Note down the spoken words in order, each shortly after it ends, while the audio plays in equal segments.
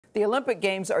The Olympic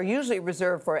Games are usually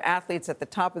reserved for athletes at the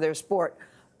top of their sport.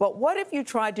 But what if you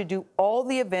tried to do all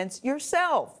the events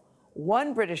yourself?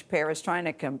 One British pair is trying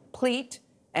to complete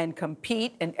and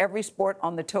compete in every sport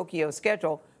on the Tokyo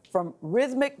schedule, from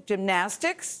rhythmic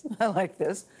gymnastics, I like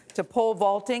this, to pole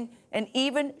vaulting and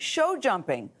even show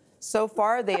jumping. So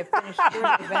far, they have finished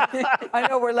 30 events. I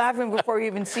know we're laughing before you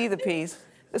even see the piece.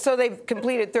 So they've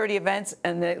completed 30 events,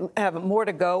 and they have more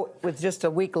to go with just a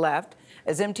week left.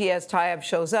 As Imtiaz Tyab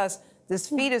shows us, this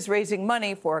feat is raising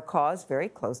money for a cause very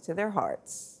close to their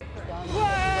hearts.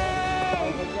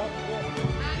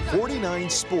 49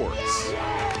 sports,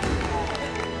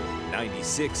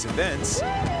 96 events,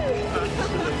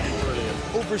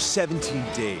 over 17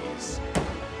 days,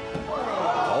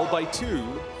 all by two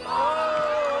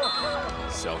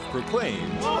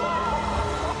self-proclaimed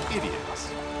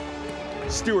idiots.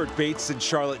 Stuart Bates and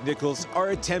Charlotte Nichols are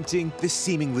attempting the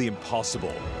seemingly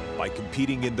impossible by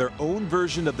competing in their own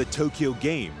version of the Tokyo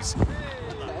Games,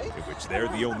 in which they're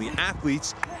the only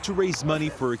athletes to raise money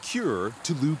for a cure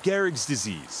to Lou Gehrig's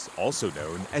disease, also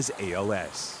known as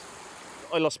ALS.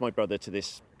 I lost my brother to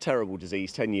this terrible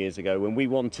disease 10 years ago when we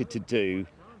wanted to do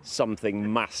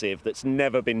something massive that's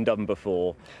never been done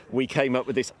before. We came up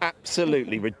with this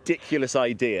absolutely ridiculous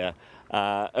idea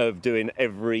of doing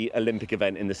every Olympic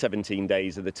event in the 17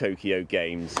 days of the Tokyo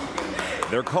Games.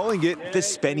 They're calling it the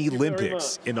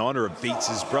Spennylympics in honor of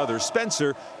Bates's brother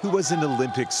Spencer, who was an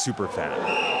Olympic superfan.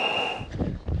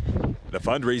 The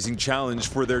fundraising challenge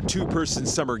for their two-person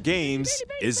summer games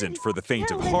isn't for the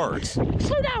faint of heart.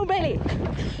 Slow down, Bailey.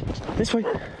 This way.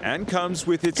 And comes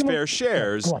with its fair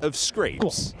shares of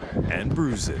scrapes and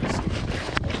bruises.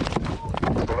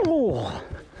 Oh.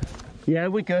 Yeah,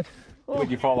 we're good. When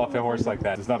you fall off a horse like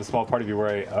that, it's not a small part of you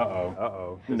worry,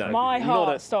 No, my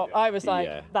heart stopped. I was like,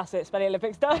 that's it,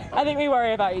 Spennylympics done. I think we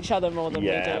worry about each other more than we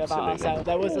do about ourselves.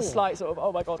 There was a slight sort of,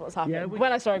 oh my God, what's happening? Yeah,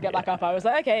 when I started to get back up, I was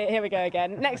like, okay, here we go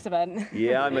again. Next event.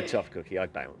 Yeah, I'm a tough cookie. I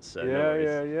bounce. So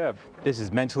yeah. This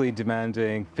is mentally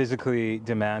demanding, physically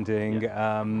demanding,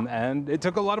 and it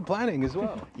took a lot of planning as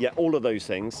well. Yeah, all of those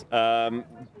things.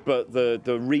 But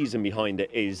the reason behind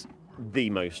it is the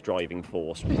most driving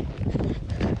force.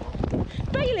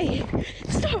 Bailey,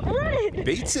 stop running!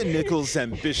 Bates and Nichols'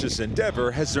 ambitious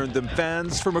endeavor has earned them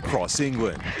fans from across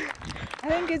England. I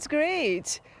think it's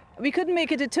great. We couldn't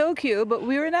make it to Tokyo, but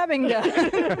we were in Abingdon.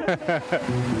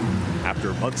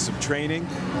 After months of training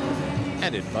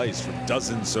and advice from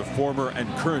dozens of former and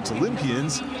current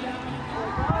Olympians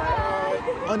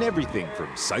on everything from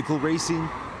cycle racing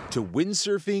to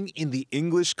windsurfing in the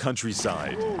English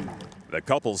countryside, the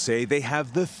couple say they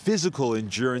have the physical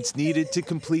endurance needed to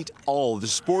complete all the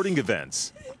sporting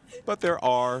events. But there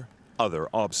are other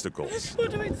obstacles. What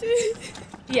do we do?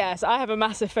 Yes, I have a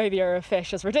massive phobia of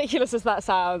fish, as ridiculous as that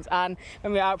sounds. And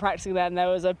when we were out practicing then, there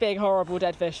was a big, horrible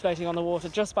dead fish floating on the water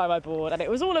just by my board. And it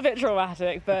was all a bit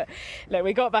traumatic. But look,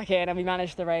 we got back in and we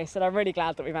managed the race. And I'm really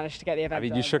glad that we managed to get the event I mean,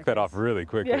 done. you shook that off really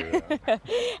quickly. Yeah.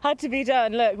 Had to be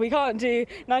done. Look, we can't do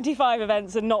 95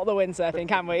 events and not the windsurfing,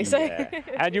 can we? So.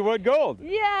 And you won gold.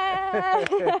 Yeah!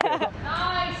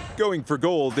 Nice. Going for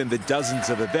gold in the dozens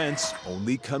of events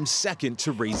only comes second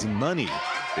to raising money.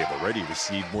 They've already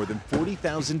received more than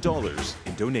 $40,000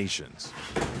 in donations.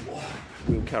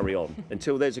 We'll carry on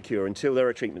until there's a cure, until there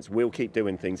are treatments. We'll keep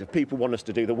doing things. If people want us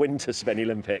to do the winter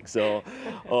Spennylympics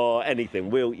or anything,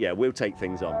 we'll take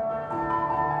things on.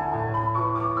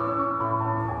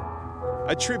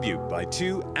 A tribute by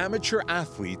two amateur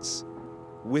athletes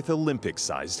with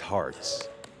Olympic-sized hearts.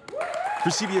 For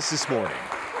CBS This Morning,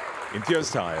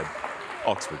 Imtiaz Tyab,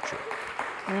 Oxfordshire.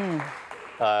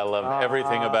 I love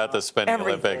everything about the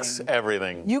Spennylympics.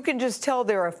 Everything. You can just tell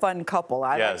they're a fun couple.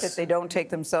 I like that they don't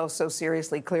take themselves so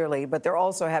seriously, clearly, but they're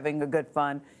also having a good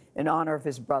fun in honor of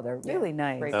his brother. Really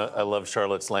nice. I love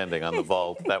Charlotte's landing on the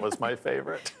vault. That was my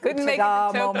favorite. Couldn't make it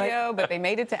to Tokyo, but they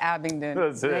made it to Abingdon.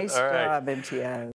 That's it. Nice job, Imtiaz.